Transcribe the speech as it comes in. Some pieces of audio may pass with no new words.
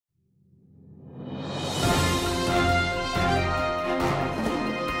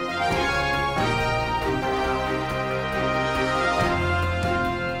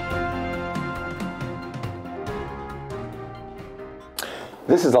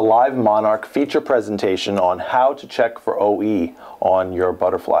This is a live Monarch feature presentation on how to check for OE on your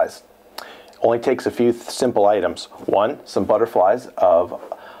butterflies. Only takes a few simple items. One, some butterflies of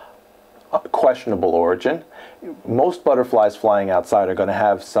questionable origin. Most butterflies flying outside are going to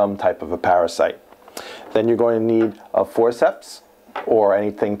have some type of a parasite. Then you're going to need a forceps or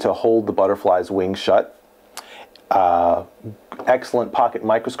anything to hold the butterfly's wings shut. Excellent pocket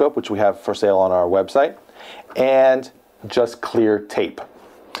microscope, which we have for sale on our website, and just clear tape.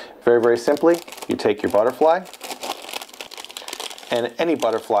 Very, very simply, you take your butterfly, and any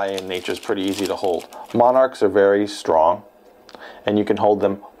butterfly in nature is pretty easy to hold. Monarchs are very strong, and you can hold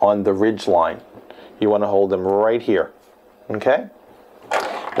them on the ridge line. You want to hold them right here, okay?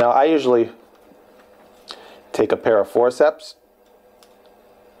 Now, I usually take a pair of forceps,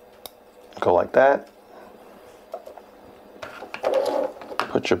 go like that,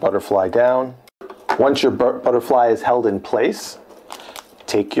 put your butterfly down. Once your butterfly is held in place,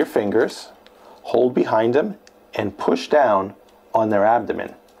 take your fingers, hold behind them, and push down on their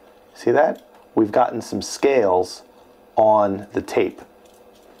abdomen. See that? We've gotten some scales on the tape.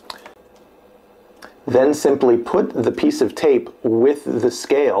 Then simply put the piece of tape with the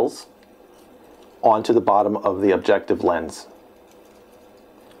scales onto the bottom of the objective lens.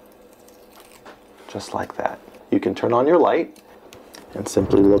 Just like that. You can turn on your light and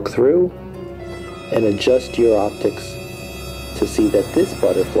simply look through and adjust your optics to see that this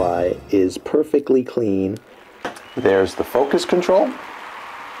butterfly is perfectly clean. There's the focus control.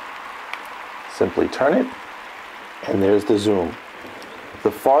 Simply turn it, and there's the zoom. The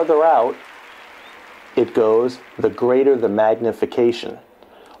farther out it goes, the greater the magnification.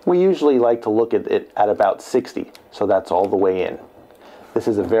 We usually like to look at it at about 60, so that's all the way in. This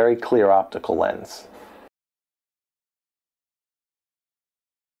is a very clear optical lens.